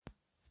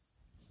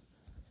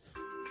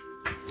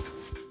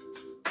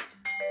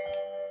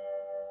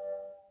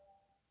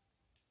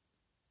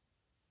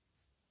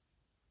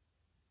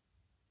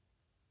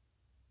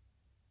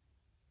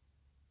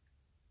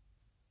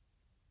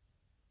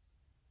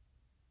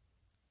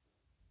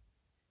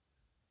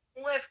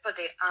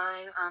everybody,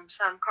 I am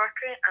Sam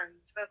Cartwright and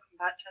welcome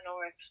back to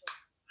another episode.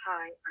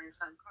 Hi, I'm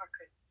Sam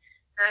Cartwright.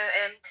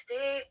 Now,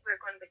 today we're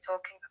going to be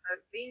talking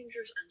about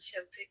Rangers and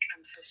Celtic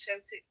and how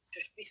Celtic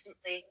just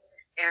recently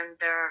earned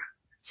their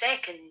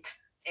second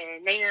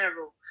 9 in a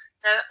row.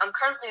 Now, I'm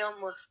currently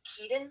on with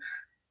Kieran.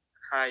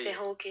 Hi. Say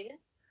hello,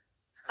 Kieran.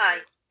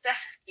 Hi,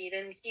 this is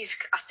Kieran. He's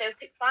a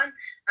Celtic fan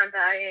and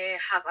I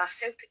have a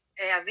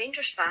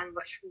Rangers fan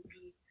which will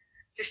be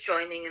just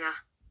joining in a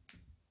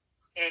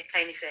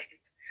tiny second.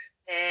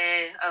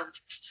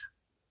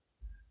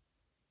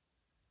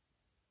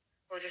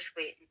 We'll just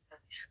wait until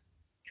he's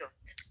joined.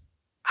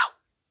 Ow.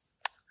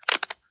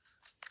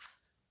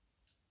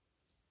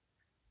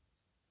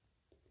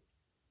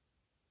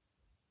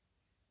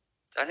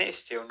 I need to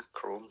stay on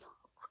Chrome.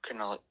 Or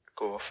can I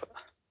go off it?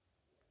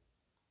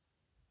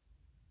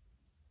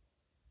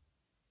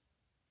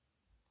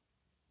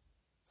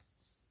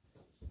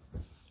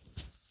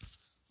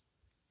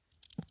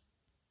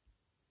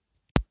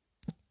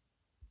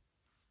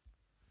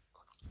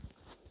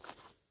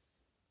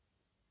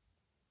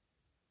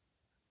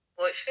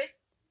 What's it?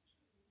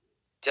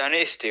 Do I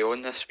need to stay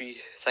on this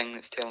wee thing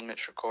that's telling me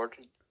it's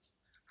recording?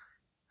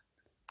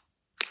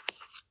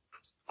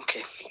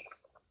 Okay.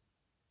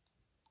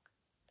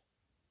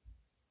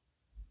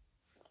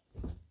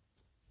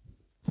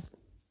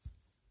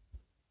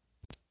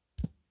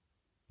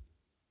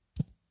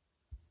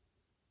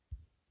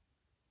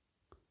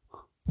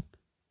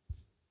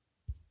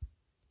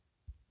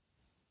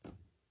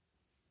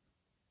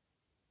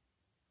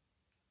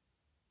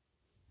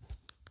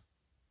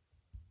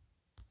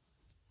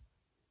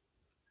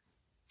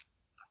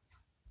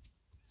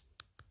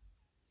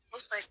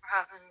 Looks like we're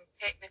having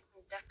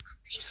technical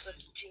difficulties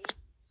with James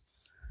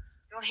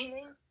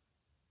joining.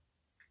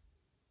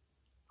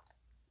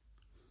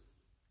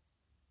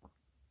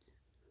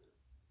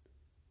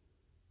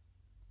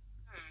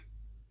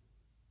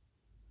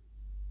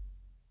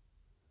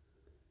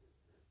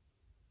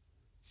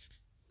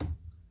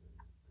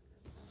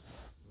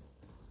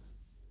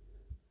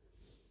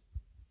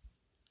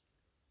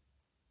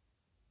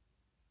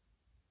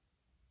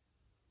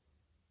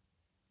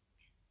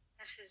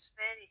 This is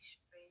very strange.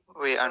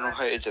 Wait, I know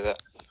how to do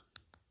it.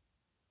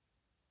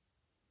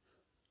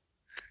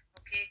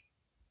 Okay.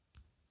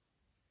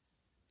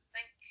 I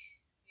think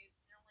you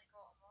nearly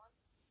got him on.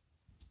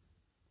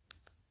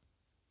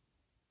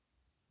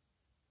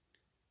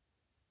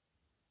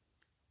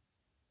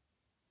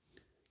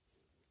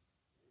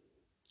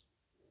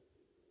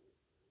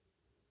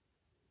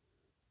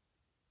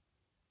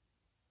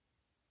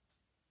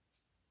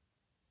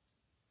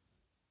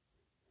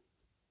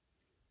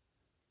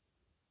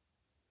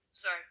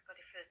 Sorry, everybody,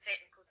 for the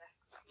technical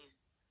difficulties.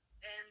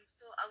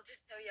 So I'll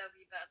just tell you a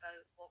wee bit about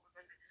what we're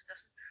going to be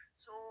discussing.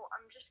 So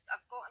I've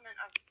got a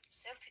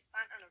Celtic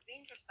fan and a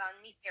Rangers fan.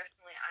 Me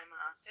personally, I'm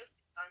a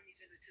Celtic fan.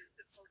 These are the two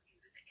football teams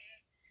in the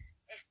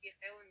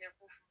SPFL, and they're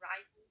both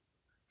rival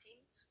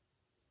teams.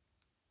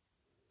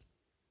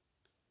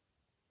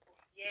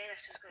 Yeah,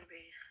 this is going to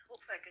be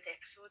hopefully a good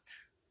episode.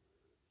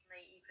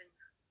 Might even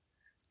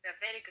be a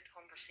very good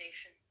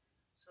conversation.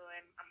 So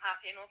I'm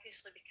happy, and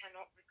obviously we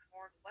cannot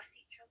record with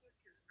each other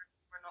because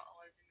we're not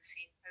allowed in the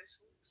same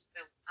households.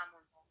 Well, I'm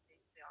on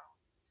holiday. We are on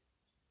holiday.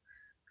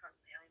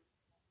 Currently, I'm on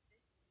holiday.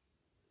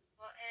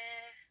 But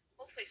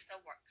hopefully it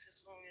still works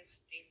as long as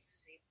James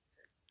is able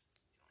to join.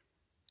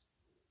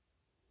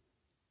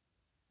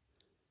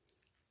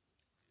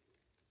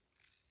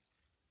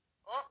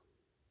 Oh,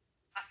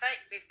 I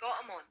think we've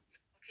got him on.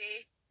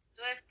 Okay,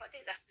 so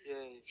everybody, this is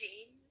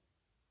James.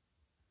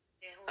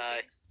 Yeah, hello,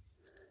 Hi. James.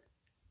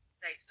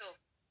 Right, so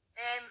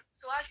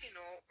as you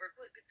know, we're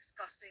going to be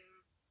discussing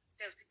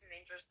Celtic and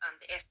Rangers and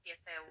the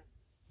SPFL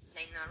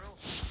 9 in a row.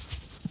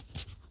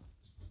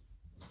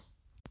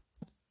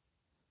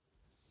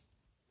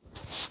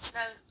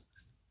 Now,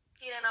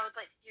 Kieran, I would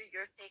like to hear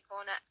your take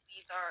on it.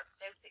 Either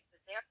Celtic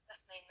deserved this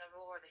 9 in a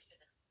row or they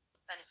should have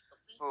finished the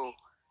league.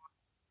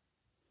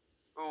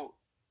 Oh,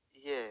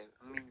 yeah,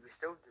 I mean, we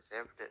still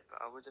deserved it,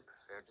 but I would have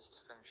preferred us to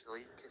finish the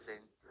league because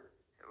then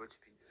it would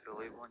have been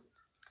fully won.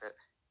 But,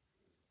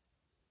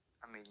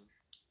 I mean,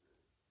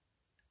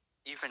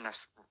 even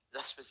if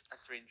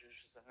Rangers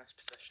was in this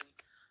position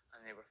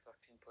and they were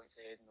 13 points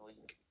ahead and the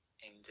league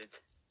ended,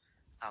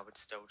 I would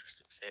still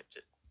just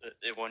accept it that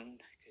they won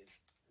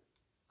because,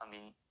 I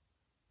mean,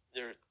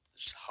 there's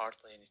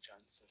hardly any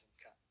chance of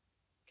them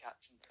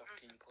catching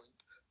 13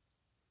 points.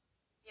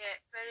 Yeah,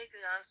 very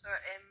good answer.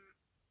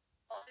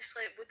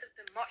 Obviously, it would have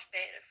been much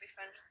better if we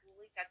finished the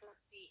league. I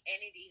don't see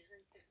any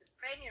reason because the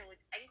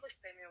English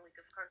Premier League,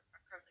 are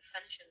currently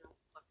finishing.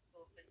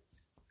 Both been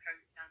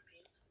crowned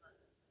champions, but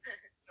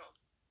no.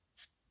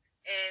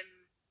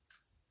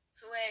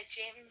 So,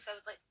 James, I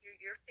would like to hear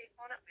your take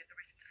on it. Whether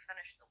we should have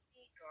finished the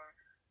league or.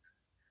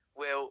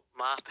 Well,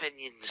 my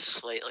opinion's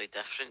slightly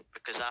different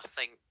because I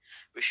think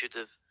we should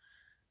have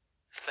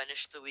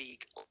finished the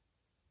league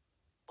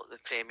what the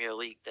Premier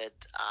League did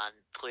and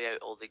play out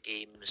all the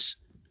games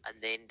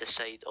and then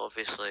decide.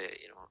 Obviously,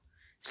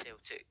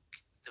 Celtic,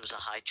 there was a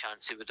high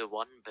chance they would have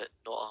won, but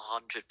not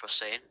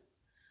 100%.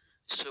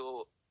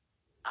 So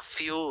I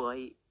feel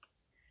like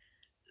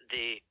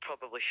they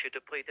probably should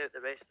have played out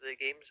the rest of the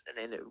games, and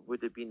then it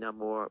would have been a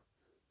more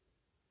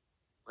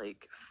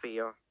like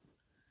fair,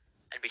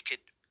 and we could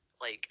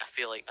like I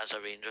feel like as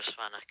a Rangers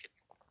fan I could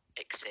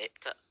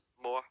accept it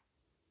more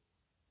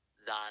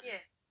than Yeah.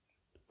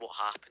 what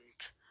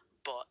happened.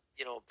 But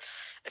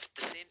if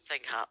the same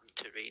thing happened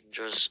to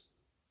Rangers,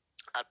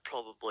 I'd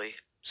probably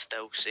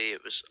still say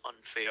it was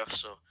unfair.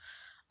 So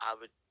I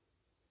would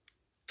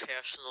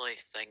personally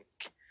think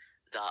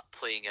that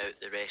playing out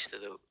the rest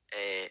of the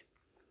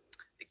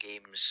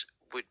games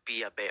would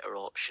be a better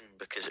option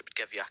because it would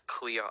give you a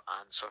clear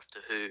answer to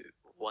who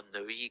won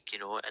the league,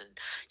 and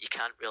you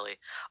can't really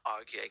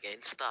argue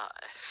against that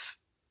if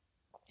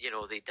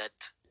they did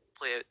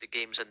play out the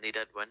games and they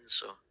did win.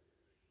 So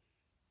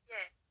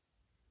Yeah,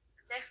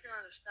 I definitely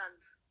understand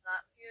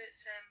that view.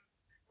 It's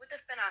would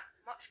have been a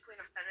much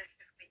cleaner finish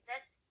if we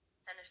did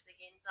finish the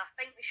games. I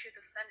think we should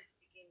have finished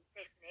the games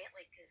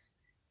definitely because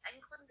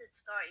England had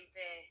started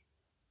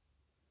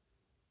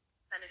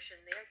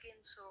finishing their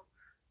games, so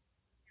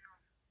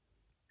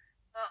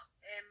but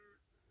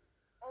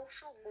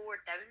also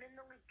lower down in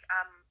the league,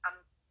 I'm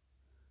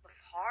with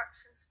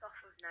Hearts and stuff.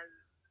 Have now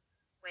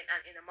went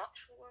into the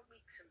much lower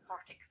leagues, and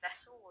Partick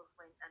Thistle have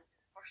went into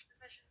the first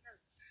division now.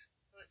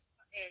 So it's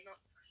not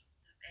the first,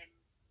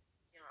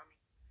 you know what I mean.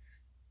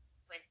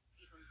 Went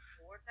even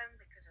more down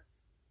because of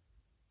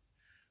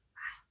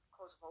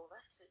all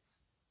this.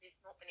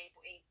 They've not been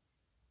able to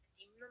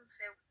redeem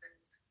themselves, and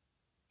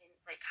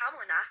like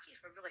Hamlin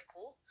Accies were really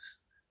close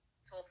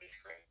to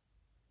obviously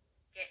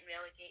getting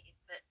relegated,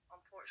 but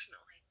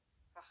unfortunately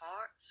for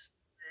Hearts,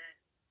 the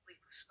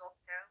league was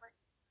stopped early.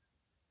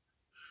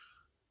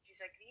 Do you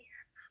agree?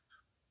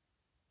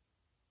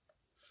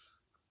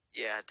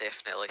 yeah, I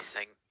definitely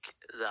think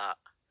that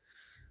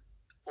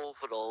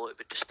overall it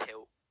would just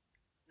help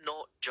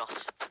not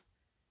just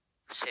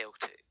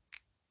Celtic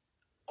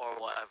or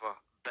whatever,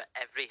 but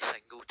every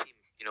single team,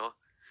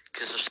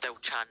 because there's still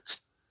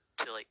chance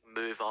to like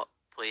move up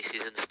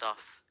places and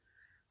stuff,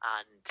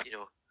 and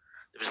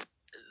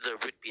there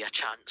would be a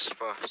chance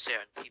for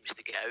certain teams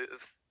to get out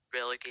of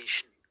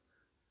relegation.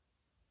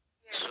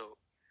 Yeah. So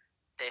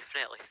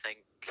definitely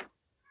think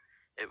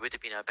it would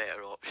have been a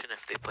better option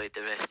if they played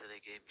the rest of the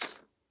games.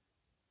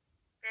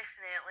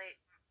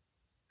 Definitely.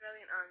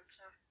 Brilliant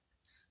answer.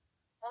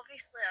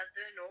 Obviously, I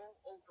do know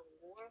all the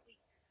lower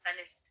leagues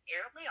finished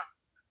earlier,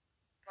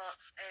 but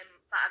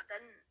I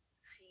didn't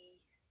see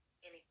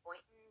any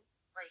point in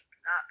like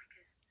that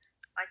because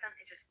I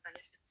didn't just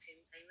finish at the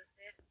same time as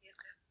the FPL,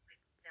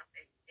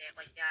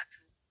 like the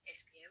actual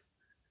SPL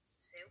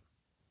itself.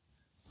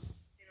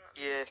 You know what I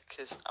mean? Yeah,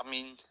 because I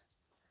mean,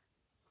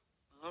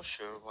 I'm not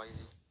sure why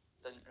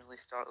they didn't really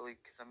start the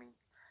league. Because I mean,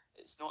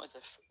 it's not as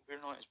if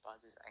we're not as bad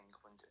as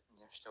England, and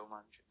they're still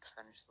managing to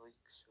finish the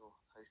league. So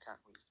how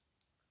can't we?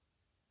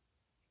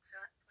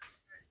 Exactly.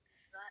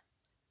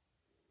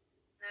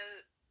 Now,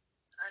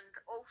 and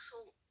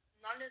also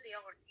none of the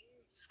other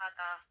teams had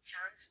a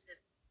chance to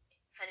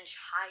finish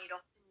higher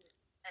up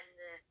in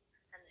the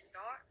in the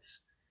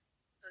charts,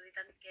 so they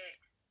didn't get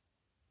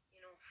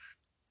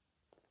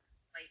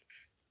like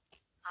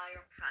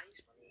higher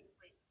prize money.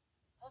 Like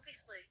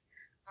obviously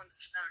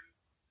understand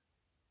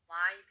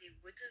why they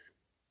would have.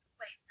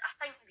 Like I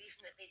think the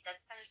reason that they did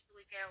finish the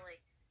league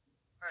early,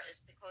 is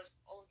because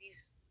all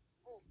these.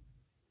 Oh,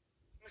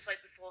 looks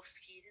like we've lost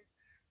Kieran.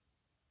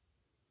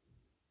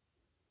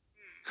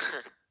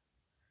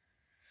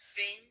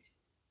 Strange.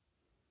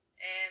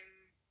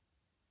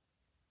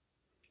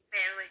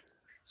 Anyway.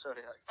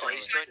 Sorry, that's Oh,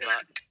 he's joined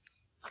back.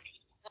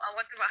 I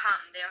wonder what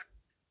happened there.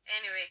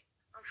 Anyway,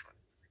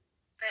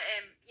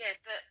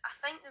 but I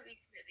think the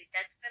reason that they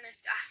did finish,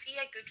 I see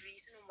a good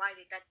reason on why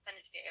they did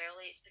finish it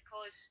early. It's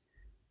because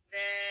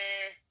the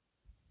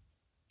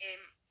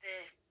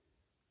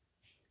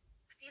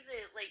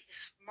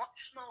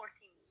much smaller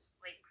teams,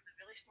 like the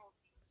really small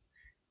teams,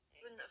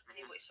 they wouldn't have been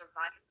able to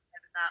survive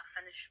without that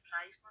finished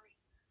prize money.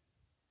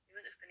 They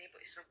wouldn't have been able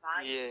to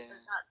survive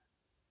with that.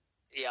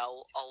 Yeah,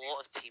 a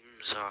lot of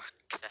teams are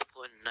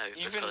crippling now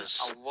Even because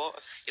a lot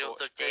of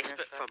they're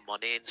desperate for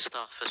money and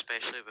stuff,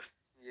 especially with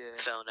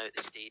filling out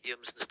the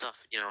stadiums and stuff.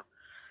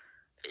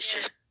 It's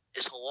just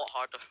it's a lot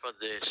harder for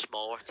the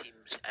smaller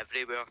teams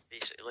everywhere,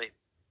 basically.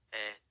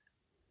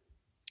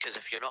 Because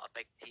if you're not a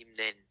big team,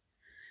 then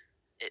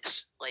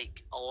it's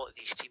like a lot of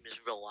these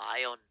teams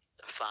rely on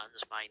their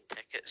fans buying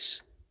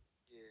tickets.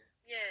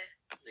 Yeah.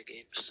 For the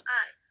games.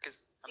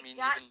 Because I mean,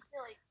 exactly.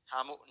 even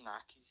Hamilton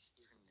Accies,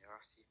 even they're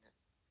a team that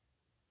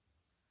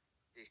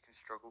they can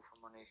struggle for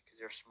money because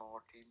they're a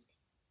smaller team.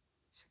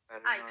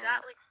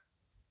 Exactly.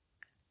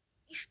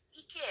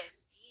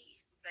 EKFC,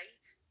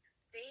 right?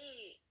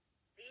 They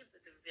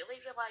would have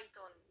really relied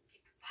on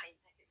people buying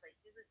tickets. Like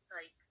they would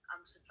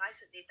I'm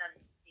surprised that they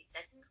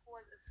didn't go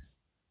out of.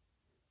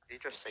 They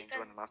just signed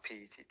one of my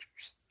PE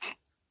teachers.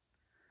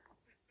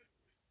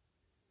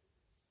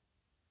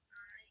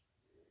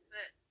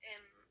 But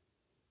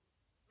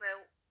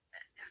well,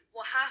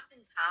 what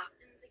happens, I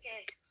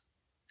guess.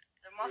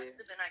 There must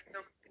have been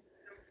there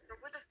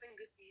would have been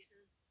good reason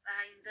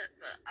behind it,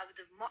 but I would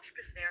have much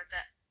preferred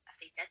it if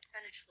they did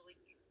finish the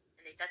league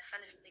and they did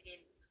finish the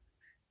game.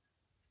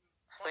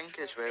 I think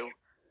as well,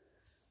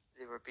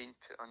 they were being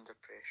put under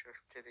pressure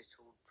to be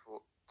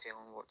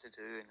telling what to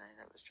do, and then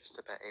it was just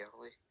a bit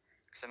early.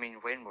 Because I mean,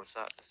 when was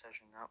that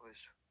decision? That was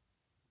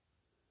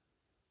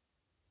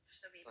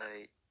Just a wee bit.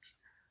 like,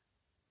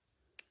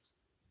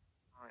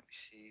 let me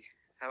see.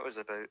 That was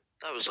about,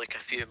 That was like a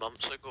few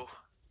months ago.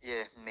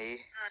 yeah, May.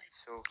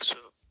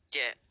 So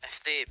yeah,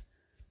 if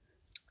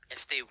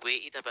they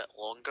waited a bit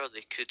longer,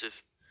 they could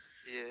have,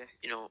 Yeah,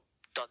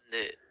 done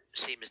the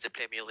same as the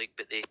Premier League,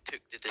 but they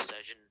took the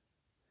decision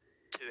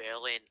too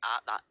early, and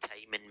at that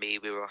time in May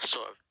we were at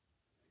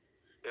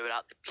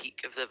the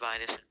peak of the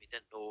virus, and we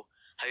didn't know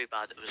how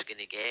bad it was going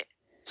to get,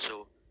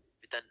 so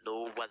we didn't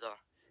know whether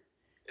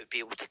it would be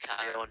able to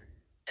carry on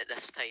at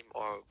this time,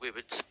 or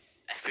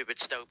if we would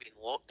still be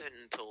in lockdown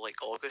until like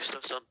August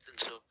or something.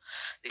 So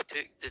they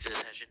took the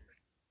decision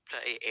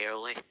pretty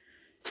early,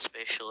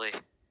 especially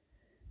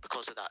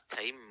because of that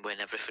time when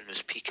everything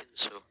was peaking.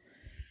 So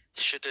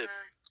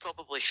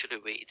probably should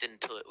have waited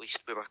until at least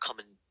we were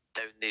coming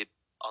down the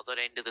other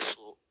end of the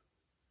slope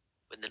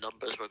when the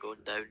numbers were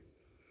going down.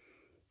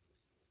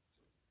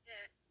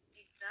 Yeah,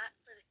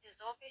 exactly. Because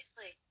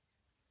obviously,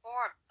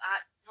 or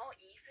not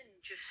even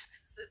just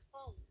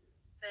football,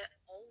 but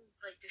all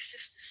there's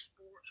just the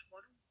sports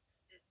world.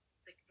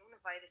 The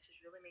coronavirus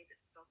has really made it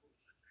struggle.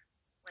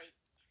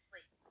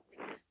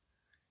 Because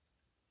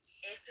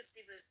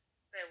everybody was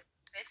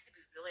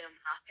really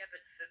unhappy about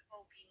the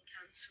football being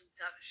cancelled.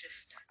 That was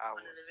just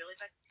one of the really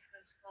big things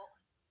in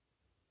Scotland.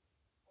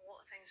 A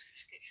lot of things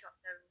just get shut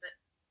down, but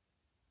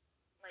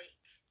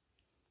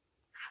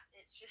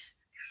it's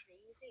just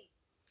crazy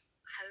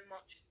how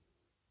much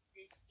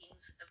these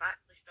teams have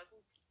actually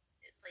struggled.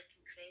 It's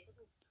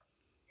incredible,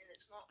 and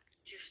it's not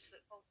just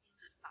football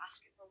teams; it's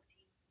basketball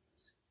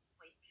teams,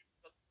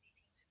 rugby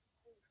teams have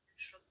both been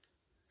struggling.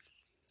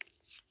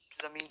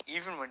 because I mean,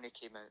 even when they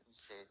came out and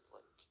said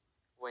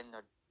when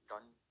they're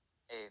done,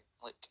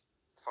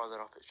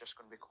 further up, it's just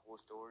going to be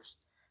closed doors,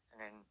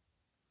 and then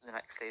the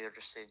next day they're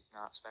just saying,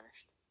 nah, it's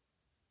finished.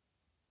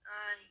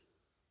 Aye,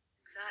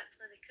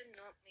 exactly. They could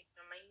not make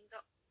their mind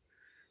up.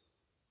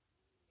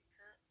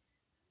 Exactly.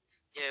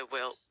 Yeah,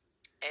 well,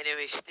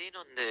 anyway, staying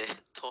on the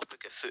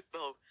topic of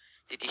football,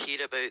 did you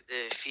hear about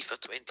the FIFA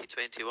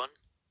 2021?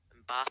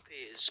 Mbappe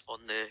is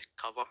on the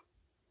cover,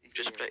 which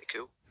is pretty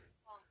cool.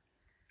 Oh,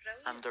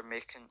 brilliant. And they're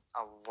making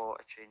a lot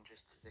of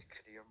changes to the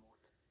career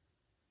mode.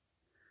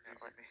 Yeah,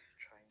 let me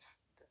try and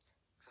find it.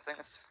 Because I think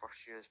it's the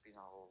first year there's been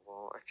a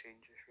lot of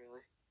changes,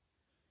 really.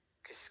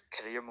 Because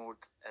career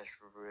mode is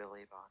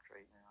really bad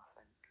right now, I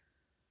think.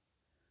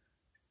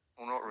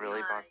 Well, not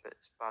really bad, but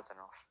it's bad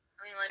enough.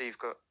 I mean, So you've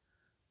got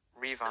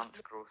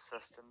revamped growth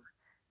system,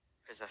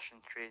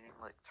 position training,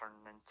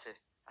 turning into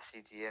a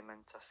CDM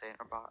into a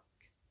centre back.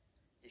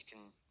 You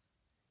can,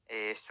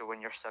 so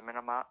when you're simming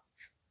a match,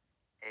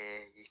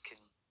 you can,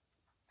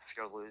 if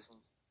you're losing,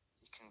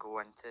 you can go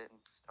into it and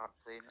start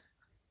playing it.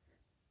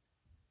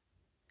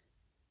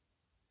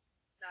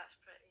 that's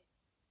pretty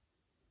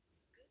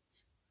good.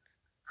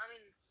 I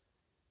mean,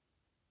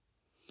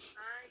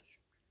 aye.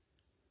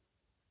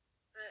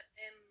 But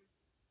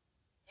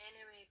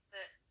anyway,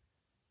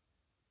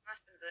 that's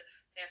been about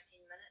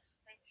 13 minutes.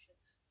 I think we should.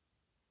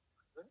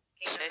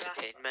 It says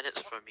 10 minutes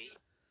for me.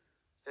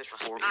 It's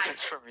 4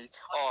 minutes for me.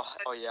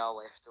 Oh yeah, I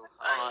left though.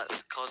 Oh,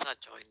 that's because I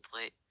joined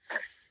late.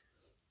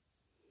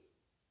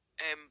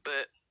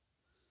 But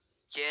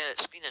yeah,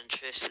 it's been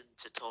interesting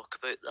to talk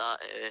about that,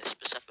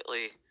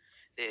 specifically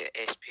the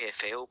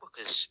SPFL,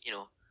 because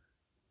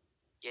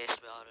yes,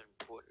 we are an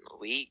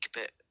important league,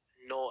 but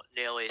not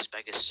nearly as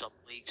big as some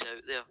leagues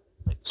out there.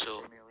 So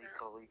Premier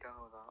League, La Liga,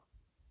 all that.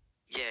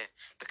 yeah,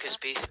 because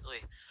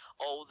basically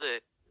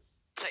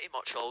pretty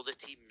much all the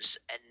teams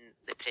in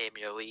the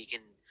Premier League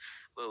and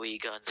La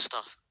Liga and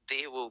stuff,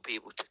 they will be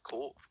able to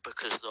cope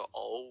because they're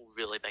all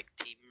really big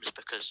teams,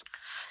 because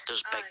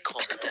there's big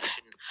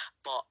competition.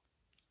 But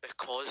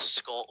because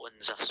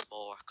Scotland's a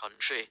smaller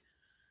country,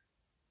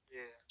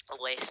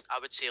 I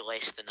would say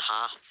less than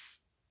half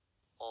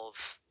of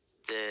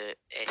the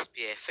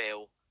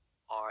SPFL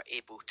are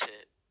able to,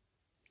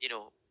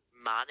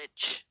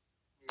 manage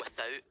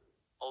without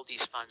all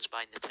these fans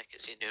buying the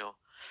tickets. It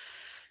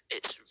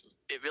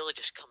really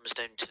just comes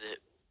down to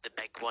the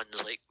big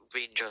ones like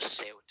Rangers,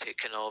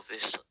 Celtic, and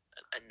obvious,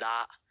 and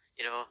that,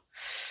 Yeah.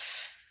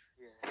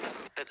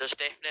 But there's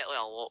definitely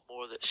a lot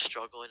more that's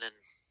struggling in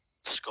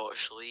the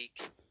Scottish League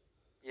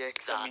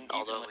than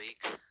other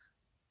leagues.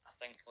 I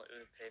think with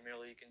the Premier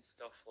League and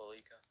stuff, La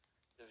Liga,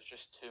 there was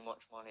just too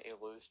much money to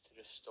lose to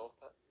just stop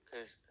it,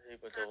 because they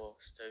would have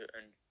lost out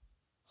in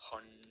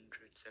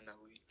hundreds of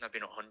millions, maybe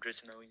not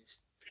hundreds of millions,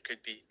 it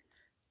could be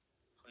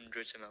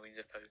hundreds of millions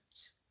of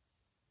pounds.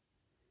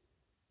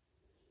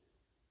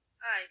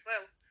 Aye,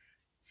 well,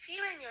 see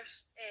when you're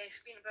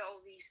speaking about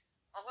all these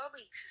other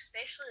leagues,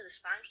 especially the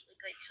Spanish league,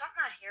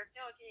 something I heard the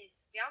other day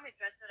is Real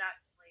Madrid are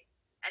actually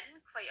in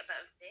quite a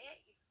bit of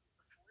debt even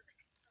before the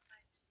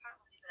coronavirus.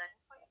 Apparently they were in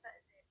quite a bit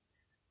of debt.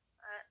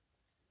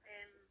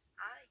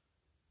 Aye.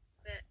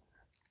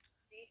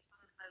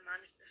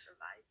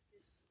 survive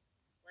because,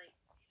 like,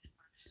 he just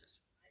managed to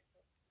survive.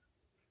 But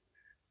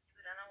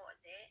they were in a lot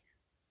of debt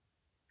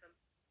from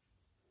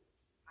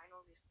buying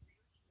all these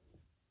players.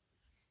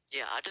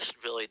 Yeah, I just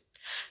really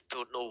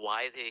don't know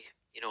why they,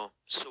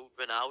 sold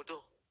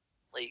Ronaldo.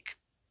 Like,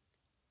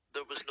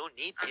 there was no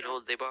need. I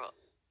know. They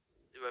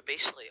were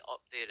basically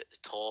up there at the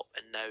top,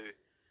 and now,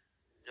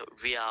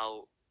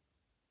 Real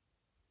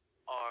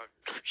are,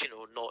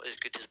 not as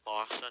good as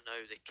Barca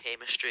now. The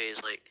chemistry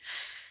is like,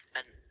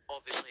 and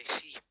obviously,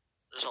 see,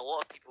 there's a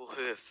lot of people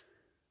who have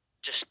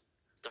just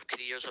their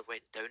careers have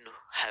went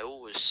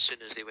downhill as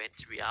soon as they went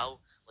to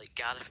Real, like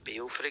Gareth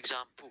Bale, for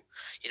example.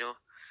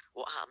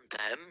 What happened to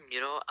him?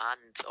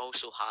 And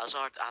also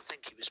Hazard. I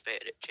think he was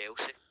better at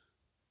Chelsea.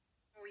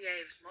 Oh yeah,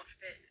 he was much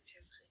better at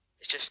Chelsea.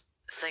 It's just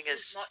the thing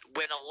is,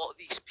 when a lot of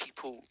these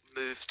people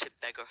move to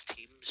bigger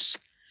teams,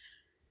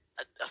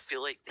 I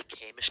feel like the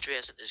chemistry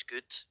isn't as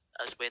good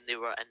as when they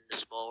were in the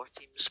smaller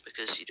teams,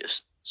 because you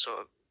just sort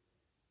of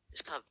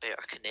have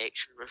better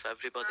connection with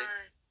everybody.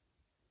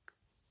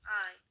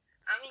 Aye.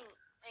 I mean,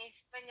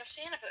 when you're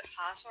saying about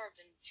Hazard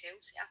and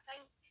Chelsea, I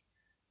think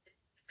the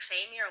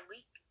Premier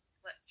League,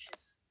 which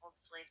is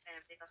obviously, if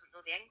anybody doesn't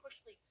know the English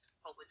league,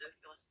 probably do if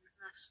you're listening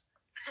to this.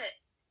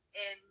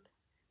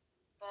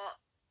 But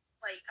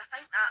like, I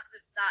think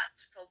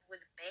that's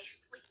probably the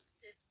best league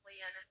to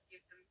play in if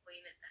you've been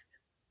playing at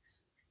different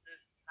leagues.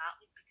 Move to that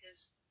league,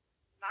 because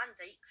Van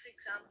Dijk, for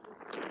example,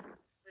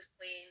 was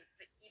playing,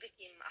 but he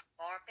became a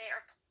far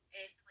better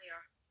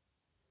player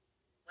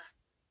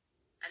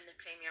in the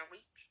Premier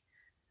League,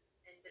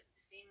 and it's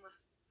the same with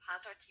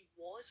Hazard. He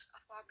was a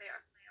far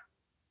better player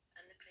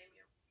in the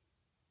Premier League.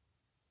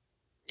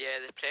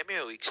 Yeah, the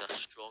Premier League's a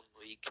strong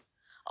league.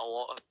 A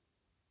lot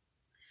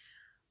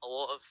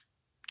of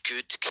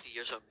good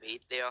careers are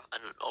made there,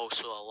 and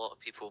also a lot of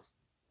people,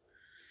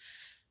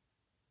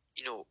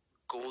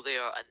 go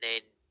there and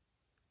then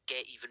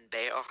get even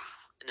better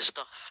and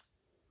stuff.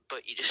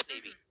 But you just need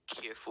to be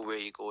careful where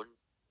you're going.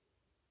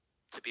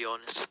 To be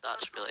honest,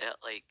 that's really it.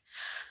 Like,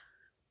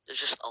 there's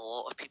just a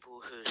lot of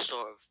people who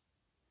sort of,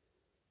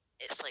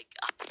 it's like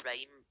a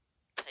prime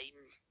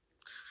time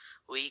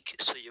league,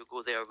 so you'll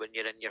go there when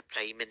you're in your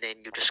prime, and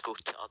then you just go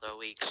to other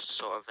leagues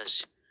sort of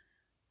as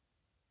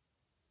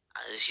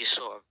you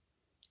sort of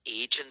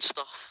age and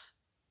stuff.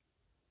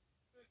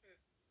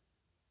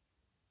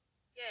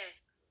 Yeah.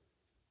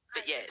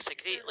 But yeah, it's a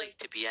great league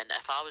to be in.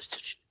 If I was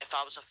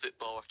a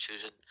footballer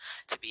choosing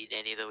to be in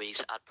any of the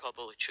leagues, I'd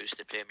probably choose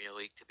the Premier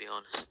League, to be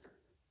honest.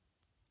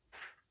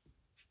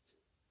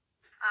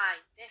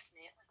 Aye,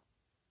 definitely.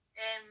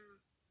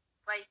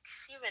 Like,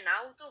 see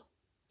Ronaldo,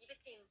 he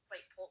became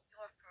quite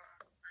popular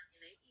for Man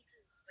United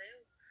as well.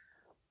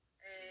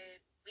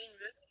 Wayne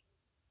Rooney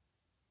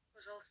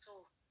was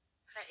also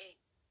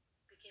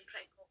became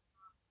pretty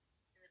popular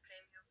in the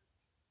Premier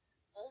League.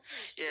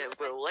 Yeah,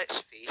 well, let's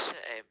face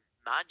it,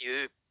 Man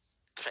U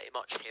pretty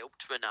much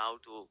helped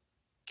Ronaldo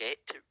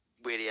get to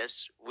where he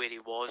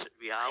was at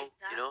Real.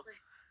 Exactly.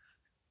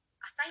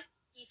 I think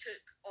he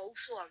took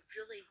also a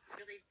really,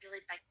 really,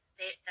 really big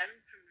step down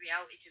from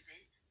Real to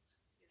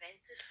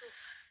Juventus though.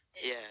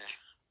 Yeah.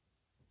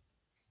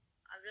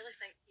 I really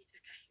think he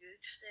took a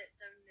huge step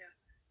down there,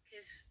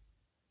 because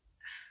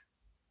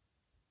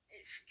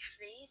it's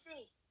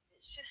crazy.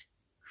 It's just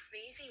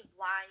crazy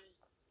why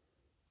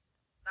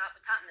that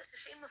would happen. It's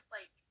the same with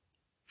like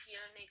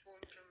Tierney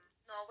going from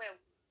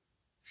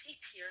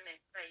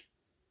Tierney, right?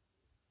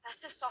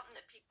 This is something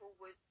that people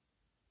would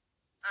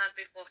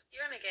we've lost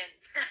Tierney again.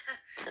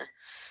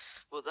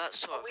 Well, that's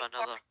sort of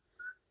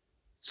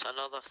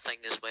another thing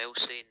as well,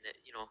 saying that,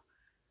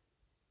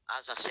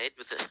 as I said,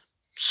 with the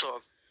sort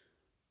of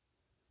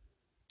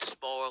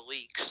smaller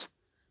leagues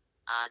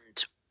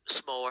and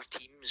smaller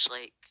teams,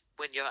 like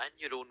when you're in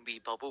your own wee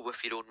bubble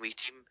with your own wee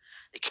team,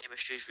 the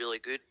chemistry is really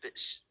good, but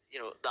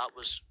that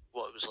was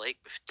what it was like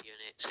with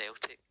Tierney at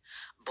Celtic.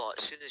 But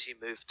as soon as he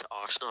moved to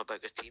Arsenal, a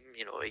bigger team,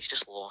 he's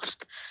just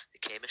lost the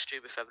chemistry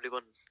with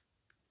everyone,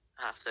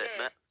 I have to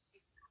admit.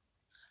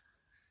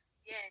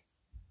 Yeah,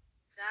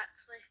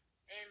 exactly.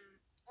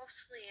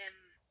 Obviously,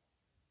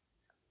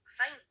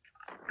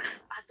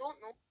 I don't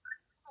know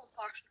if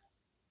Arsenal.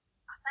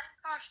 I think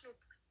Arsenal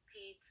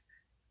paid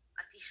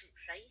a decent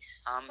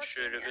price. I'm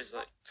sure it was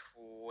like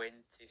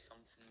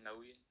 20-something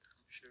million.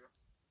 I'm sure.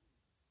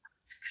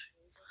 It's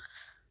crazy.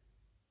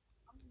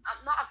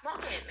 I've not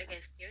got anything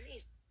against Tierney.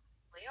 He's a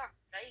player,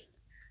 right?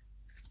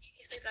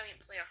 He's a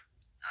brilliant player.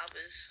 I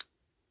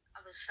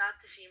was sad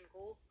to see him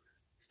go,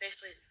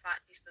 especially the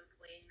fact he's been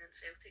playing in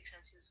Celtic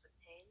since he was about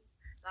 10.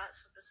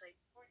 That's beside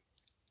the point.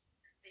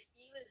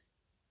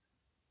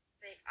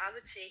 But I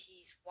would say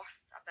he's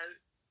worth about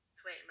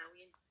 20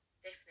 million.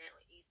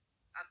 Definitely. He's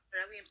a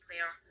brilliant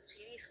player,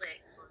 seriously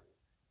excellent.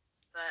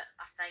 But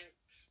I think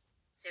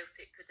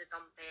Celtic could have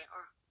done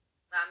better.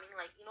 But I mean,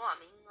 like, you know what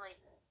I mean? Like,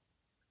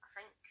 I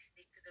think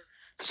they could have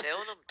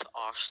selling him to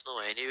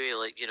Arsenal anyway.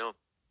 Like,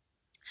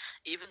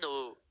 even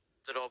though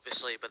they're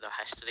obviously with their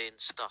history and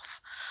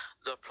stuff,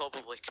 they're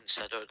probably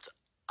considered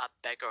a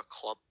bigger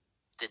club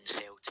than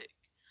Celtic.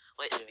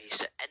 Let's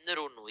face it, in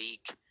their own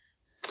league,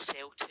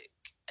 Celtic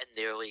in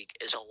their league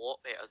is a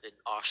lot better than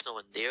Arsenal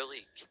in their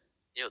league.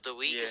 You know, the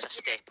league is a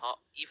step up.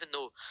 Even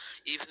though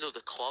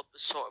the club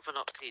is sort of an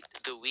upgrade,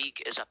 the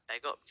league is a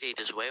big upgrade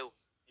as well.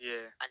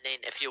 Yeah. And then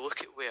if you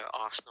look at where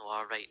Arsenal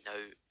are right now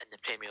in the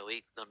Premier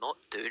League, they're not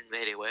doing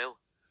very well.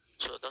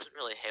 So it doesn't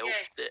really help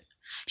that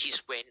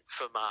he's went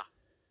from a,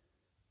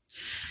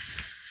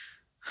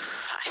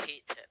 I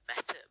hate to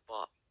admit it,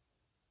 but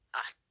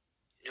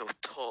a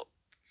top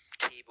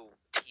table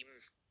team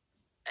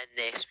in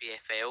the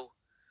SPFL.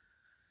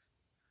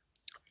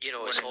 You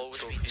know, it's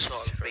always been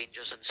sort of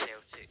Rangers and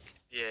Celtic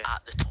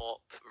at the top,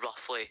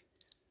 roughly.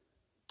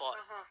 But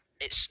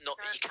it's not.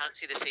 You can't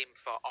say the same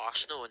for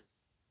Arsenal and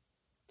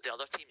the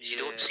other teams. You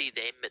don't see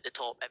them at the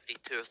top every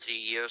 2 or 3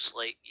 years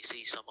like you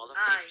see some other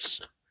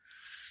teams.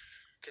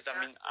 Because I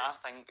mean, I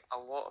think a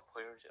lot of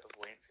players that have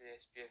went for the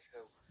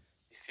SPFL,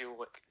 they feel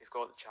like they've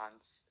got the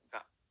chance,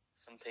 but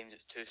sometimes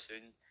it's too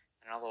soon,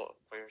 and a lot of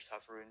players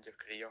have ruined their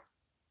career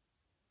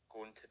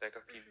going to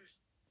bigger teams.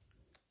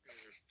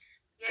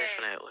 Yeah,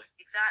 definitely.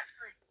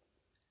 Exactly.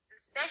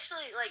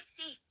 Especially, like,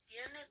 see,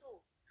 Tierney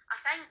though, I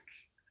think,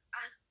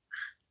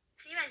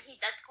 see when he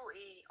did go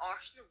to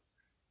Arsenal,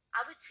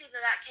 I would say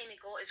that kind of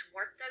got his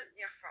word out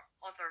there for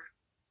other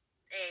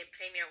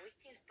Premier League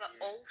teams, but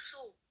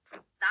also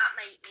that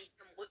might make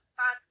him look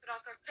bad for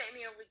other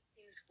Premier League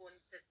teams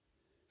going to,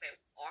 well,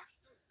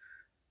 Arsenal,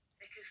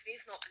 because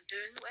they've not been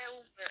doing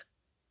well, but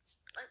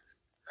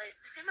like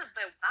the same with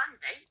Van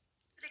Dijk,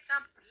 for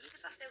example. He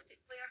was a Celtic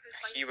player who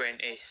he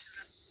went to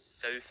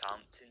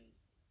Southampton,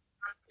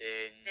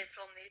 then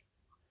from the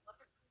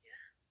Liverpool,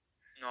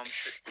 No, I'm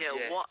sure.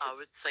 What I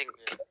would think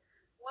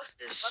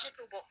is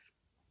Liverpool bought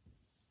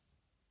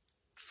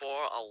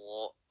for a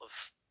lot of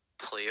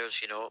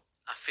players, you know,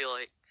 I feel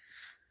like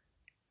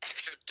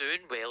if you're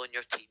doing well in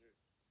your team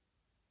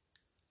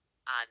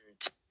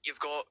and you've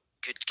got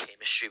good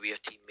chemistry with your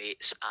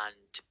teammates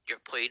and you're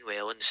playing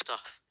well and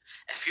stuff,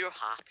 if you're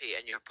happy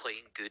and you're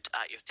playing good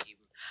at your team,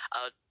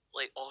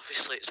 like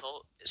obviously it's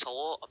a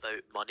lot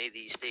about money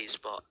these days,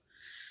 but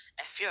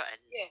if you're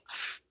in a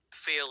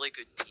fairly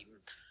good team,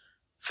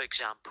 for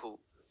example,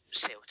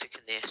 Celtic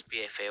in the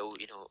SPFL,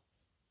 you know,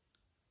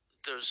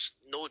 there's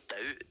no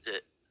doubt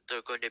that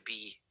they're going to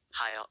be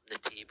high up in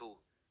the table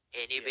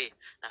anyway.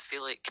 And I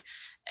feel like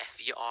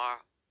if you are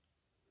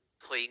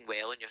playing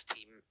well in your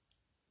team,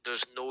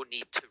 there's no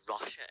need to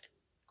rush it and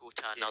go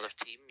to another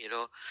team, you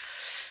know.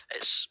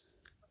 It's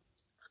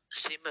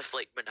same with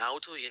like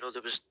Ronaldo, you know,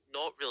 there was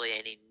not really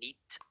any need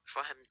for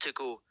him to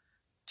go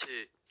to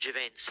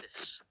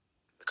Juventus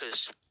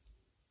because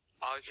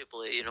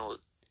arguably, you know,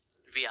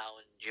 Real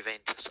and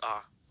Juventus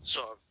are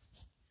sort of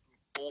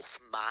both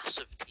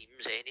massive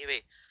teams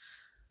anyway,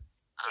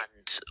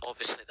 and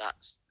obviously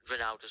that's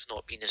Ronaldo's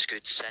not been as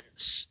good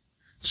since,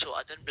 so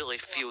I didn't really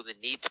feel the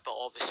need, but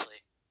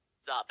obviously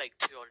that big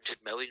 200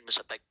 million was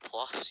a big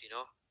plus, you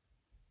know,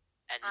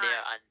 in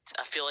there, and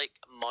I feel like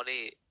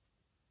money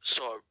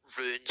sort of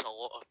ruins a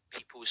lot of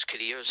people's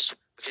careers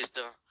because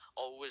they're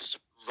always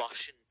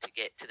rushing to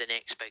get to the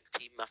next big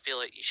team. I feel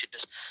like you should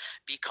just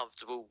be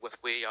comfortable with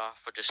where you are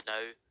for just now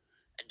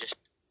and just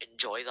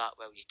enjoy that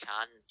while you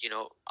can. You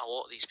know, a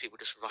lot of these people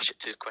just rush it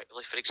too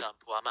quickly. For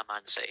example, I'm a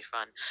Man City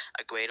fan.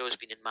 Aguero's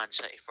been in Man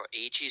City for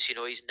ages. You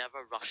know, he's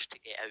never rushed to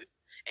get out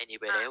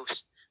anywhere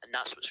else, and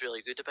that's what's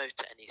really good about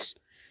it. And he's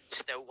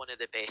still one of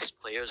the best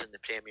players in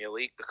the Premier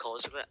League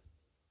because of it.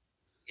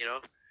 You know?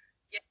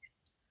 Yeah,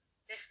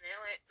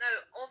 definitely. Now,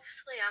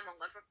 obviously, I'm a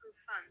Liverpool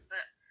fan,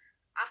 but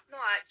I've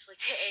not actually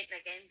got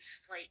anything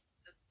against like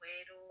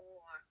Aguero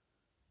or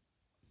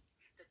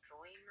De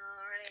Bruyne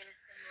or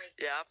anything like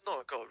that. Yeah, I've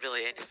not got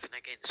really anything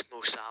against Mo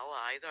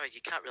Salah either.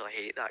 You can't really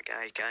hate that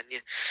guy, can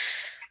you?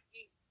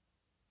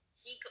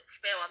 He got,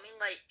 well, I mean,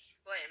 like,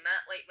 got to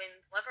admit, like, when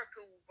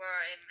Liverpool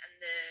were in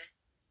the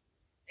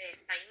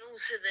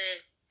finals of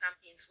the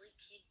Champions League,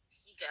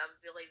 he got a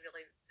really,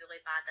 really, really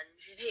bad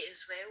injury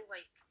as well.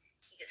 Like,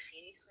 he got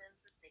seriously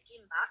injured and he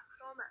came back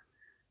from it,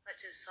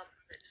 which is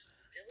something that's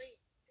really,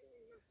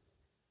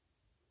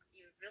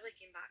 he really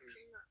came back from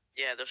that.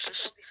 Yeah, there's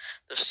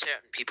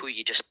certain people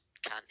you just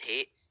can't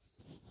hate.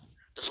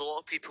 There's a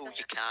lot of people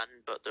you can,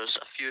 but there's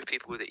a few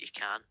people that you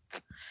can't.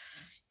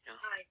 You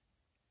know? Aye.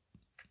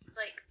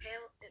 Like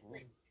Pele,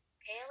 but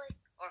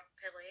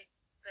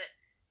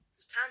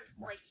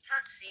you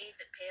can't say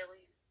that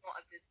Pele's not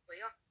a good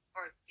player,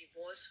 or he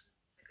was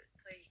a good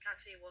player. You can't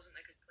say he wasn't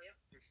a good player.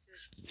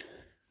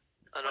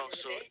 And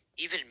also,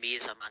 even me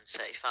as a Man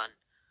City fan,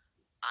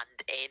 and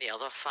any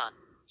other fan,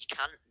 you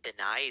can't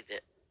deny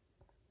that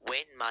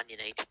when Man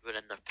United were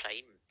in their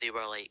prime, they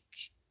were like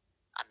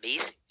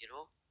amazing, you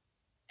know.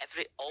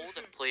 All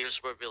the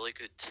players were really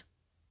good.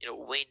 You know,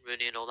 Wayne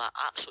Rooney and all that,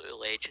 absolutely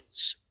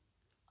legends,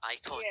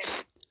 icons.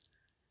 Yeah.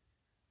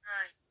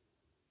 Aye.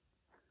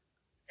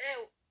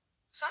 Well,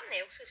 something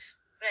else is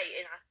right,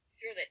 and I'm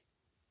sure that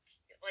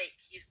like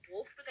you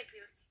both would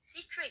agree with.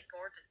 See, Craig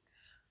Gordon.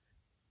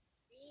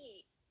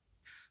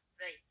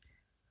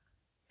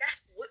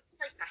 This looked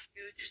like a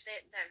huge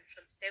step down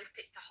from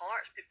Celtic to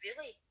Hearts, but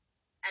really,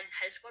 in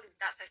his world,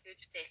 that's a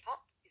huge step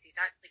up because he's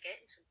actually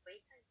getting some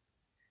playtime.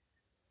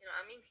 You know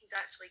what I mean? He's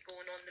actually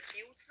going on the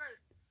field now.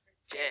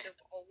 Yeah, Instead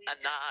of always and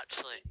that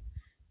actually,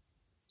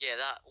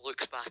 that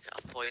looks back at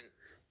a point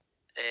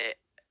that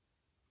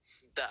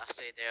I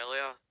said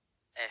earlier.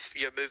 If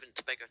you're moving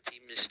to bigger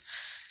teams,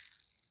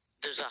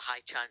 there's a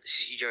high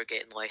chance you're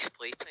getting less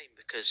playtime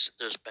because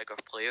there's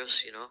bigger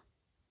players, you know.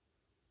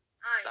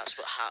 Aye, That's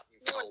what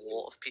happened to a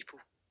lot of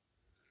people.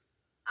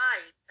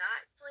 Aye,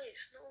 exactly.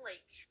 It's not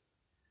like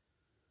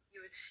you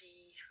would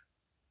see.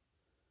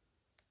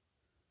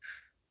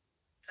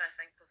 Try to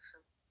think of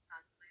some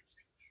bad players.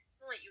 It's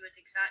not like you would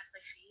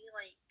exactly see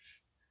like.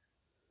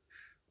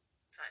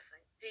 Try to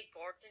think. Jay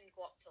Gordon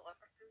go up to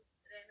Liverpool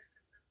or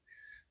anything.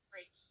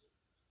 Like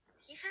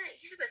he's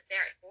about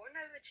 34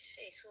 now, would you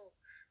say? So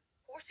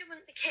of course he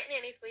wouldn't be getting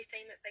any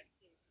playtime at big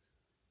teams.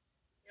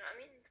 You know what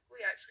I mean? Go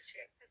actually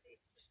check his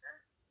age just now.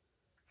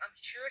 I'm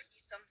sure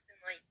he's something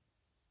like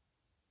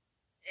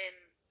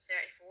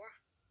 34.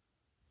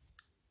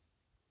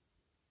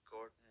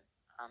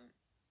 Gordon,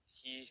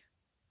 he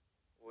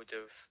would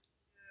have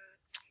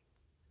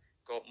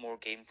got more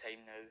game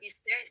time now.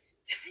 He's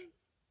 37.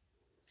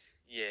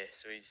 Yeah,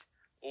 so he's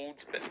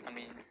old, but I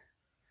mean,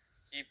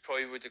 he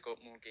probably would have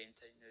got more game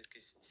time now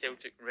because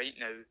Celtic right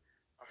now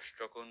are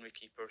struggling with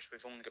keepers.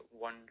 We've only got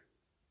one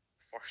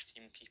first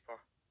team keeper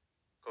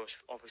because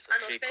obviously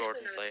Craig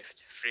Gordon's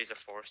left, Fraser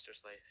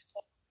Forster's left.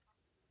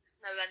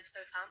 Now in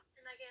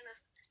Southampton again,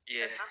 is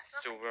yeah,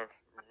 so we're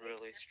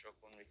really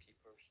struggling with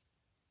keepers.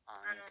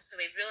 I know, so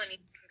we really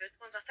need some good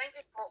ones. I think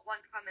we've got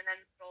one coming in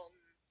from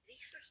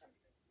Greece or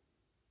something.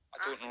 I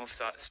don't know if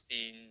that's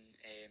been.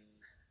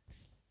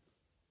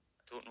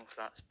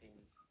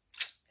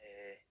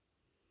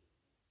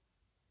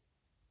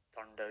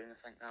 Turned down. I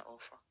think that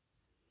offer,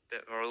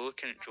 but we're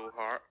looking at Joe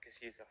Hart because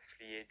he's a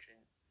free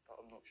agent, but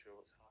I'm not sure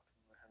what's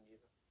happening with him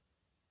either.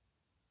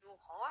 Joe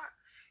Hart?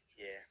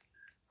 Yeah.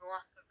 No,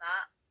 after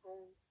that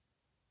goal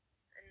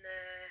in the,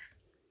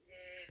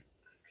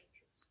 I think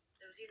it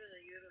was either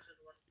the Euros or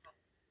the World Cup.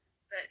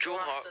 But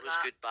Joe Hart was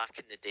good back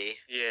in the day.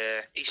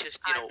 Yeah. He's just,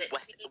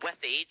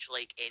 with age,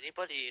 like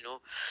anybody,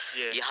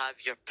 Yeah. You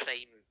have your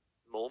prime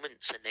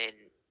moments and then,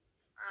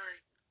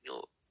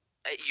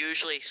 it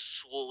usually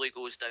slowly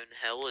goes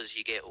downhill as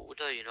you get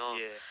older,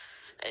 Yeah.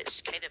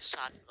 It's kind of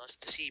sad for us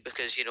to see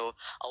because,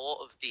 a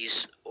lot of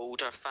these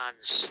older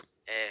fans,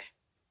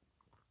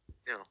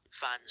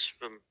 fans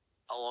from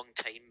a long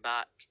time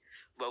back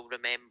will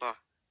remember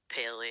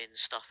Pele and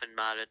stuff and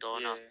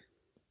Maradona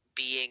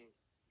being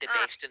the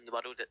best in the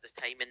world at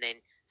the time, and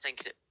then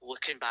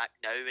looking back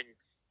now and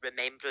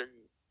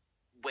remembering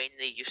when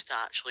they used to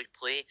actually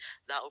play,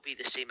 that will be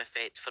the same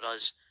effect for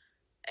us.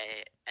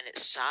 And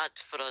it's sad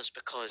for us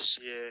because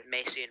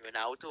Messi and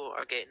Ronaldo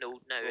are getting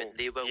old now, and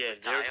they will retire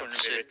they're going to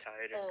be soon.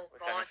 retiring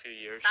within a few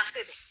years. That's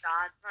going to be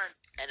sad, man.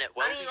 And it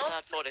will be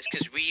sad for us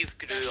because we've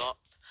grew up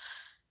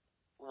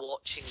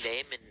watching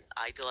them and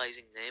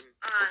idolising them,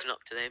 looking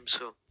up to them.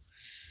 So,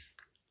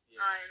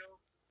 I know.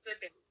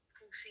 Good be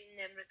cool seeing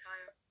them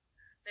retire.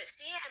 But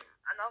see,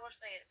 another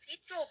thing, see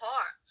Joe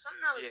Hart.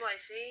 Something I was going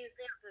to say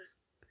there was,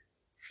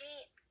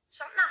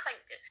 something I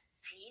think that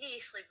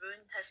seriously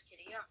ruined his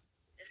career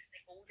is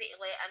the goal that he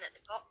let in at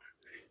the cup.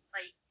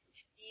 Like,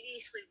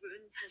 seriously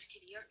ruined his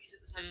career because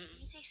it was an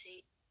easy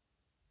save.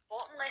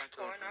 Bottom left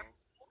corner,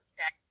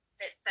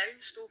 it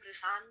bounced over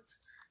his hand.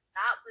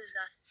 That was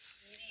a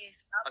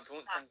serious. I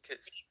don't think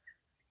it's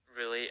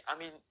really. I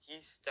mean,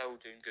 he's still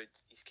doing good.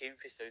 He's came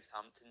for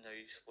Southampton now.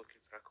 He's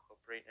looking for a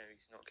club right now.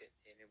 He's not getting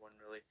anyone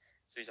really.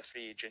 So he's a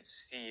free agent. So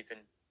see,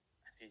 even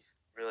if he's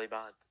really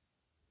bad,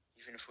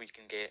 even if we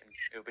can get him,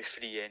 he'll be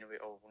free anyway.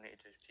 All we need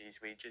to do is pay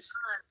his wages.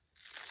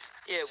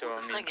 Yeah, so well,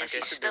 I mean, I guess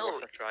it'd be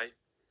worth a try.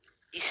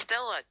 He's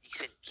still a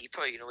decent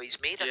keeper. He's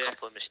made a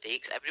couple of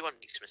mistakes. Everyone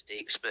makes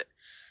mistakes, but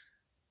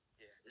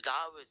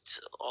that would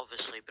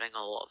obviously bring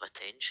a lot of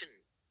attention.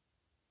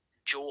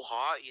 Joe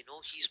Hart,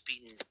 he's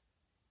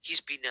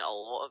been at a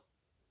lot of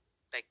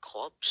big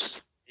clubs.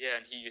 Yeah,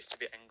 and he used to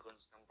be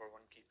England's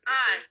 #1 keeper.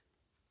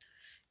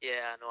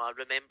 Yeah, I know. I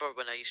remember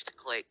when I used to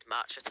collect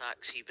match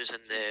attacks, he was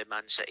in the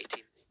Man City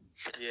team.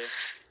 Yeah.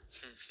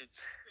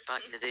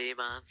 Back in the day,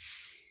 man.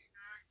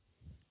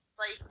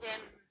 Like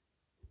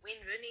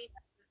Wayne Rooney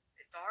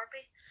at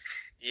Derby.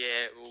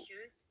 Yeah, well,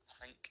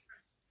 I think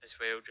as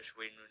well, just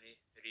Wayne Rooney,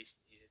 the reason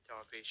he's at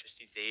Derby is just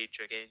his age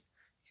again.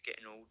 He's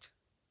getting old.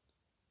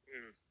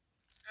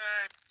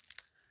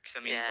 Because I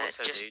mean, what's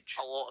his age?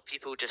 A lot of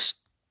people just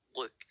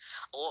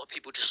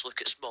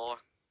look at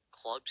smaller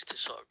clubs to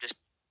sort of just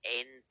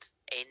end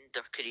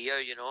their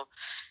career.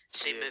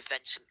 Same with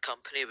Vincent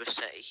Kompany with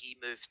City. He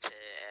moved to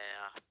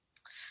I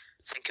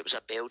think it was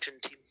a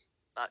Belgian team,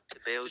 back to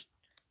Belgium.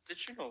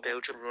 Did you know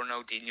Belgium?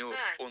 Ronaldinho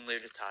only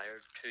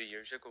retired 2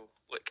 years ago?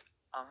 Like,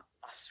 I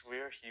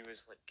swear he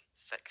was like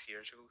 6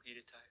 years ago he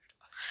retired.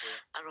 I swear.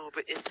 I know,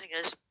 but the thing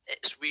is,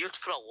 it's weird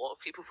for a lot of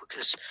people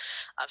because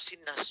I've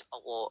seen this a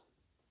lot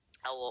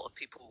of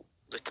people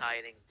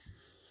retiring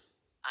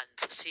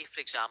And say,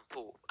 for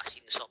example, I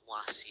seen something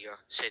last year,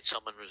 said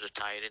someone was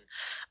retiring,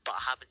 but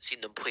I haven't seen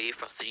them play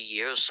for 3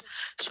 years.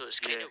 So it's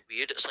kind of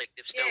weird. It's like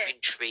they've still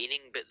been training,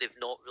 but they've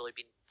not really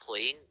been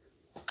playing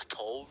at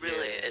all,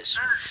 really. Yeah.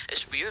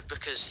 It's weird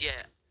because,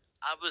 I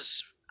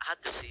had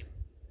the same,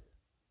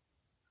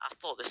 I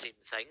thought the same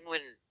thing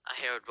when I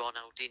heard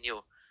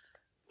Ronaldinho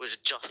was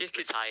just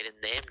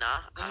retiring them.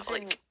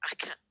 I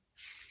can't,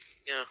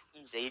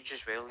 His age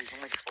as well, he's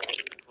only 40.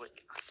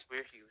 Like, I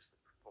swear he was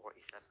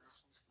 47 or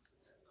something.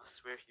 I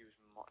swear he was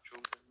much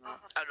older than that.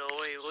 I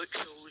know, he looks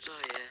older,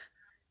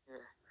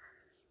 Yeah.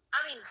 I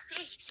mean,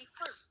 say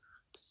keepers.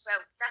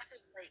 Well, this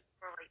is like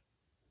for like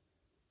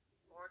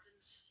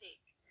Gordon's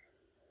sake,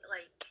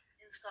 like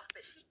and stuff.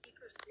 But see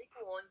keepers, they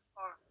go on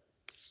for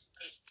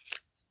like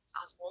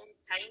a long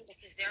time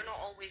because they're not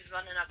always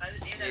running about.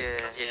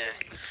 Yeah.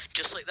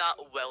 Just like that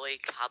Willie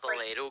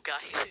Caballero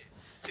guy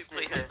who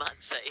played in Man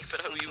City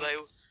for a wee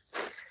while.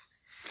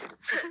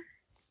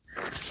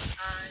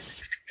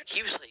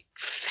 He was like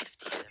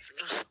 57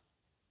 or something.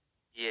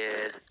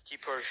 Yeah,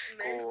 keepers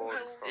go on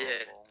for a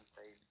long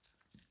time.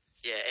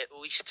 Yeah, at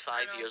least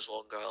 5 years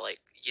longer.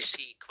 Like, you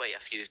see quite a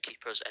few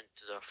keepers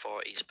into their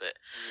 40s, but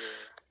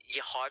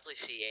you hardly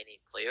see any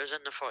players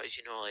in their 40s,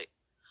 like,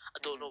 I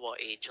don't know what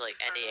age, like,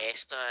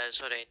 Iniesta is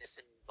or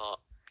anything, but...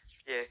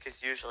 Yeah,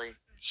 because usually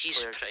he's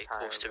pretty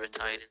close to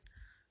retiring.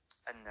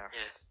 In there.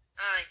 Yeah.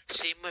 Aye.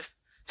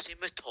 Same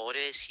with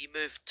Torres. He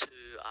moved to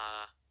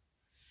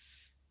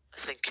I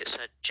think it's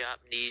a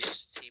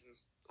Japanese team,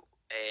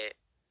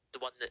 the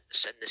one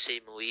that's in the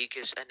same league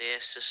as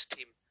Iniesta's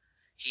team.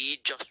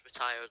 He just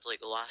retired like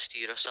last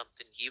year or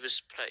something. He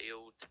was pretty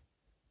old.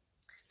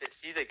 But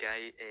see the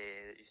guy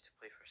that used to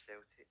play for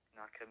Celtic,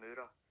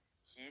 Nakamura,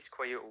 he's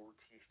quite old.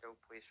 He still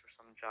plays for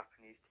some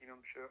Japanese team,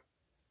 I'm sure.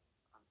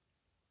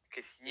 A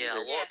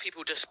lot of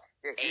people just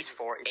he's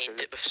 42. end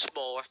it with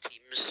smaller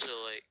teams, so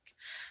like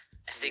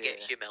if they get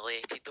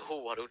humiliated, the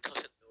whole world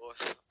doesn't know. Or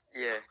something.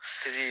 Yeah,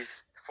 because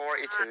he's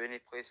 42 and he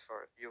plays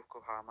for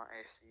Yokohama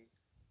FC.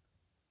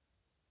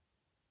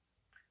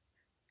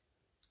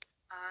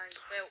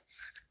 Well,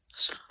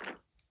 so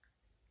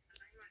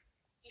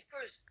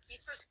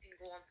keepers can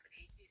go on for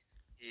ages.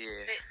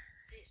 Yeah. But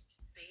it's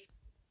just crazy.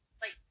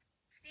 Like,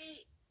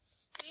 see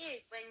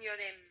when you're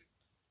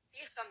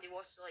see if somebody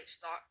wants to like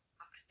start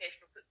a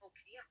professional football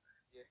career.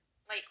 Yeah.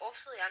 Like,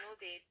 obviously, I know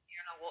they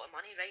earn a lot of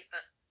money, right?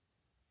 But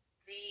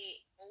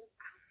they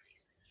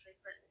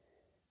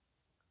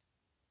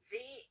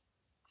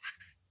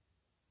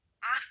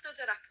after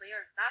they're a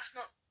player, that's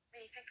not. When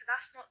you think of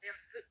that's not their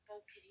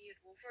football career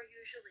over.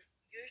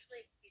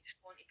 Usually they just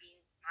want to be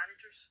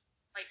managers.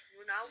 Like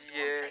Ronaldo,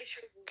 I'm pretty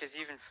sure. Because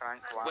even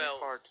Frank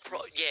Lampard,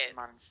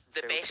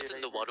 the best in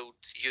the world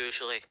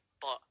usually.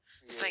 But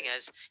the thing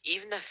is,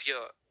 even if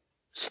you're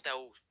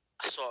still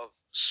a sort of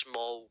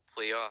small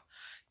player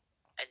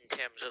in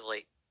terms of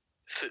like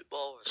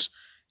footballers,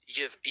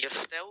 you're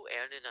still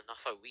earning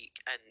enough a week,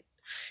 and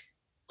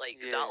like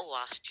that'll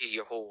last you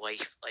your whole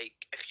life. Like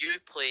if you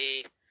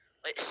play,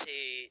 let's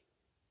say,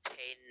 10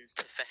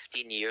 to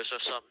 15 years or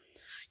something,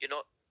 you're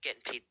not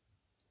getting paid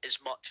as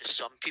much as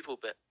some people,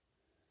 but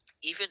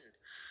even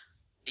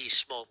these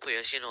small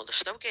players, they're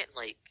still getting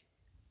like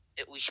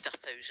at least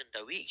 1,000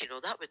 a week.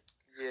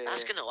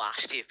 That's gonna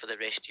last you for the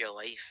rest of your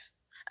life,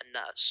 and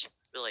that's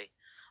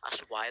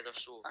why they're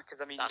so.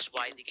 That's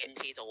why they get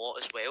paid a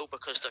lot as well,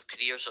 because their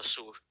careers are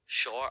so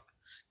short.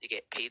 They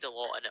get paid a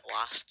lot and it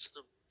lasts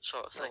them,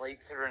 sort of thing.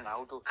 Like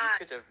Ronaldo, he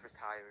could have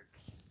retired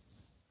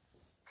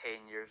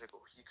 10 years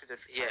ago. He could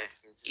have retired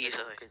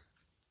easily, because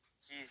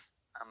he's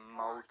a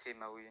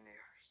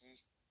multi-millionaire.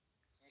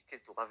 He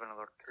could live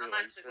another 2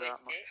 lives for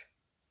that much.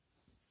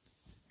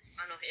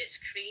 I know, it's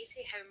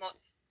crazy how much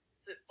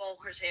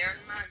footballers earn,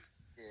 man.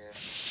 Yeah.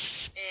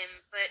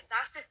 But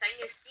that's the thing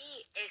is,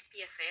 the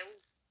SPFL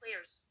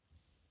players,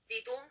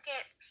 they don't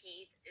get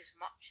paid as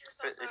much as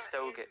but they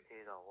still get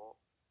paid a lot.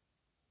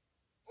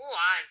 Oh,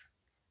 aye.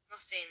 I'm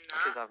not saying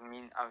that. Because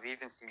I've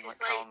even seen like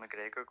Callum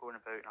McGregor going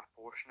about in a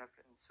Porsche and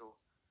everything, so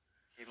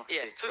he must be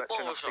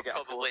footballers are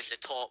probably in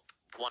the top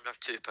 1 or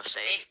 2%,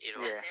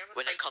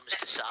 when it comes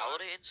to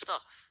salary and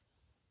stuff.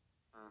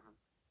 Mm-hmm.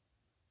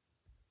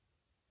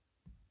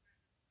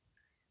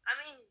 I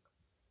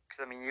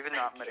mean, even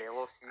that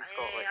Morelos, he's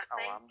got like a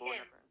Lambo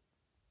and everything.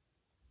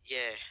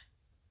 Yeah.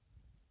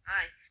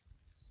 Aye.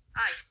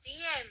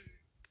 See,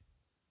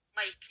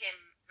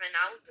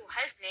 Ronaldo,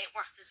 his net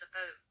worth is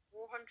about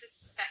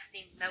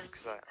 £450 million,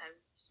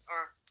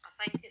 or I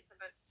think it's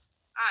about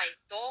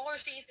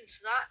dollars even,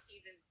 so that's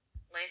even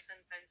less than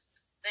pounds.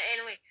 But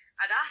anyway,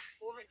 that's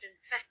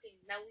 $450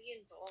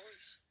 million.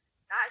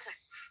 That is a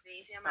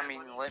crazy amount of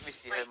money. Let me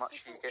see how much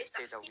he gets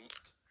paid a week.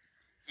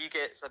 He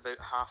gets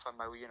about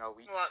 $500,000 a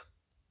week. What?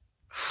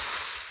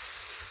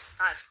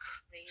 That's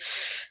crazy.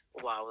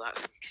 Wow,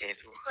 that's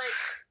incredible.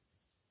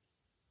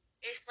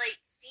 It's like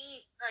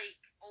see,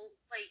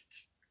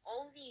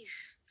 all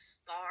these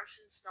stars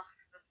and stuff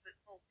for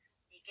football,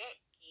 they get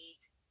paid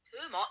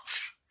too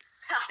much.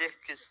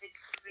 Because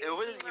it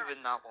wasn't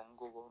even that long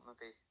ago,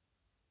 maybe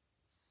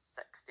 6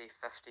 60,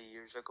 50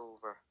 years ago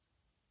where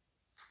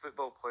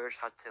football players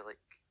had to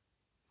like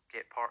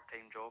get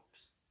part-time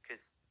jobs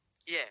because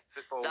Yeah,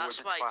 football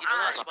that's wasn't why classed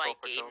that's as a why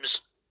proper job.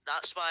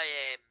 That's why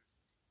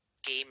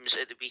games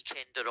at the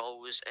weekend are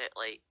always at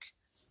like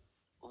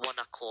 1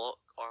 o'clock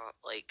or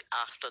like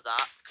after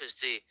that because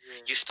they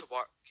used to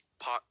work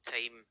part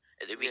time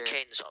at the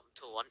weekends up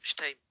until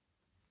lunchtime.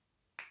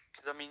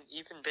 Because I mean,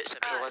 even Bits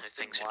amazing how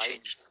Philistine things have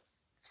changed.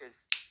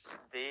 because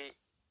they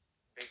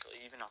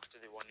basically even after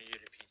they won the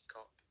European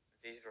Cup,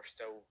 they were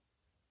still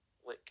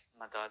like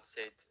my dad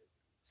said. So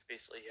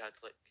basically, he had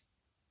like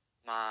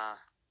my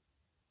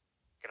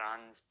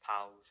grand's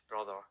pal's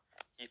brother.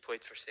 He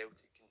played for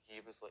Celtic, and he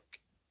was like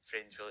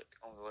friends with like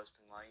all the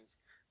Lisbon Lions.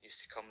 He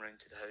used to come round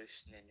to the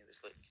house, and then it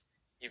was like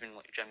even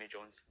like Jimmy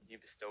Johnson. He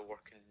was still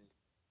working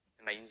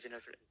the mines and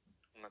everything.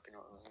 Well, maybe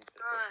not the mines,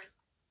 but like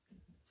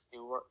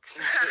steelworks.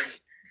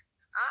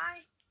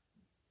 Aye.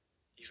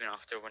 Even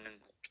after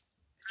winning like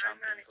the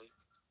Champions League.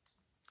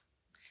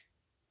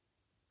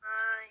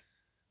 Aye.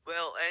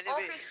 Well,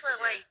 anyway, obviously,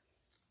 like,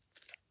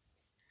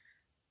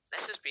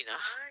 this has been a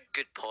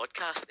good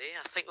podcast, eh?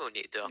 I think we'll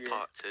need to do a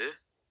part 2.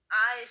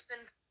 Aye, it's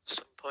been at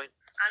some point.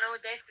 I know,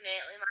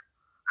 definitely, man.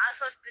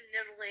 Actually, it's been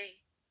nearly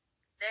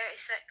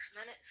 36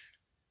 minutes.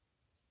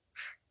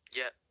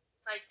 Yeah.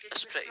 Like,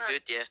 that's pretty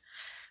good, yeah.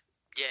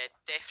 Yeah,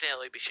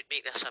 definitely. We should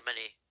make this a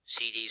mini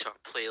series or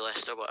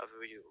playlist or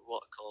whatever you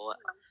want to call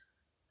it.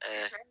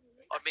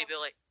 Or maybe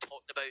like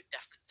talking about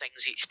different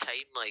things each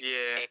time, like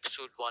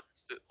episode 1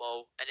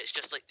 football, and it's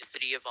just like the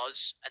three of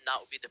us, and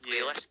that'll be the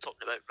playlist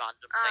talking about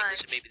random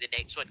things, and maybe the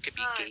next one could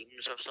be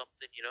games or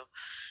something, you know.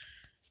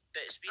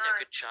 But it's been a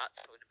good chat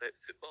talking about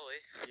football,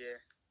 eh?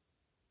 Yeah.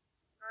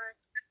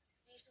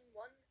 Season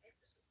 1,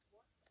 episode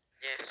 1.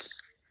 Yes.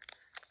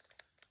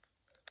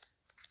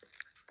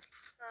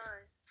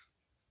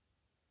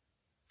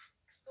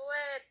 So,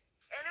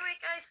 anyway,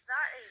 guys,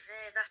 that is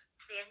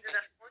the end of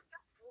this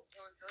podcast. Hope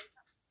you enjoyed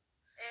it.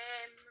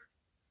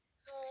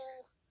 So,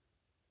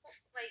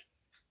 like,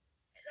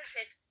 this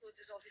episode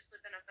has obviously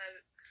been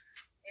about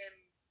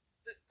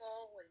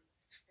football and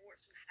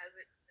sports and how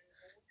it's been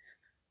going.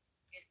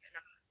 And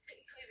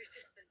technically, we've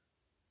just been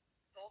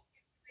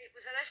talking. It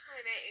was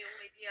originally meant to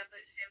only be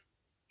about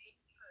Celtic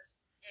because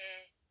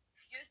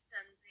feud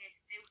and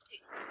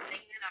Celtic 9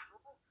 in a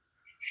row.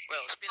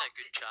 Well, it's been a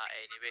good chat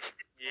anyway.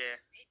 Yeah.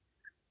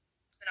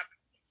 It's been a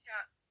good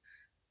chat.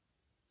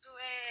 So,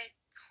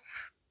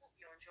 hope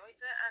you enjoyed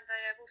it, and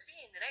we'll see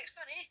you in the next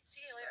one, eh?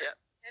 See you later. Yep.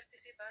 I have to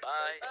say bye.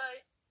 Bye.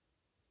 Bye.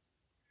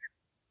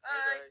 Bye.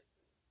 Bye.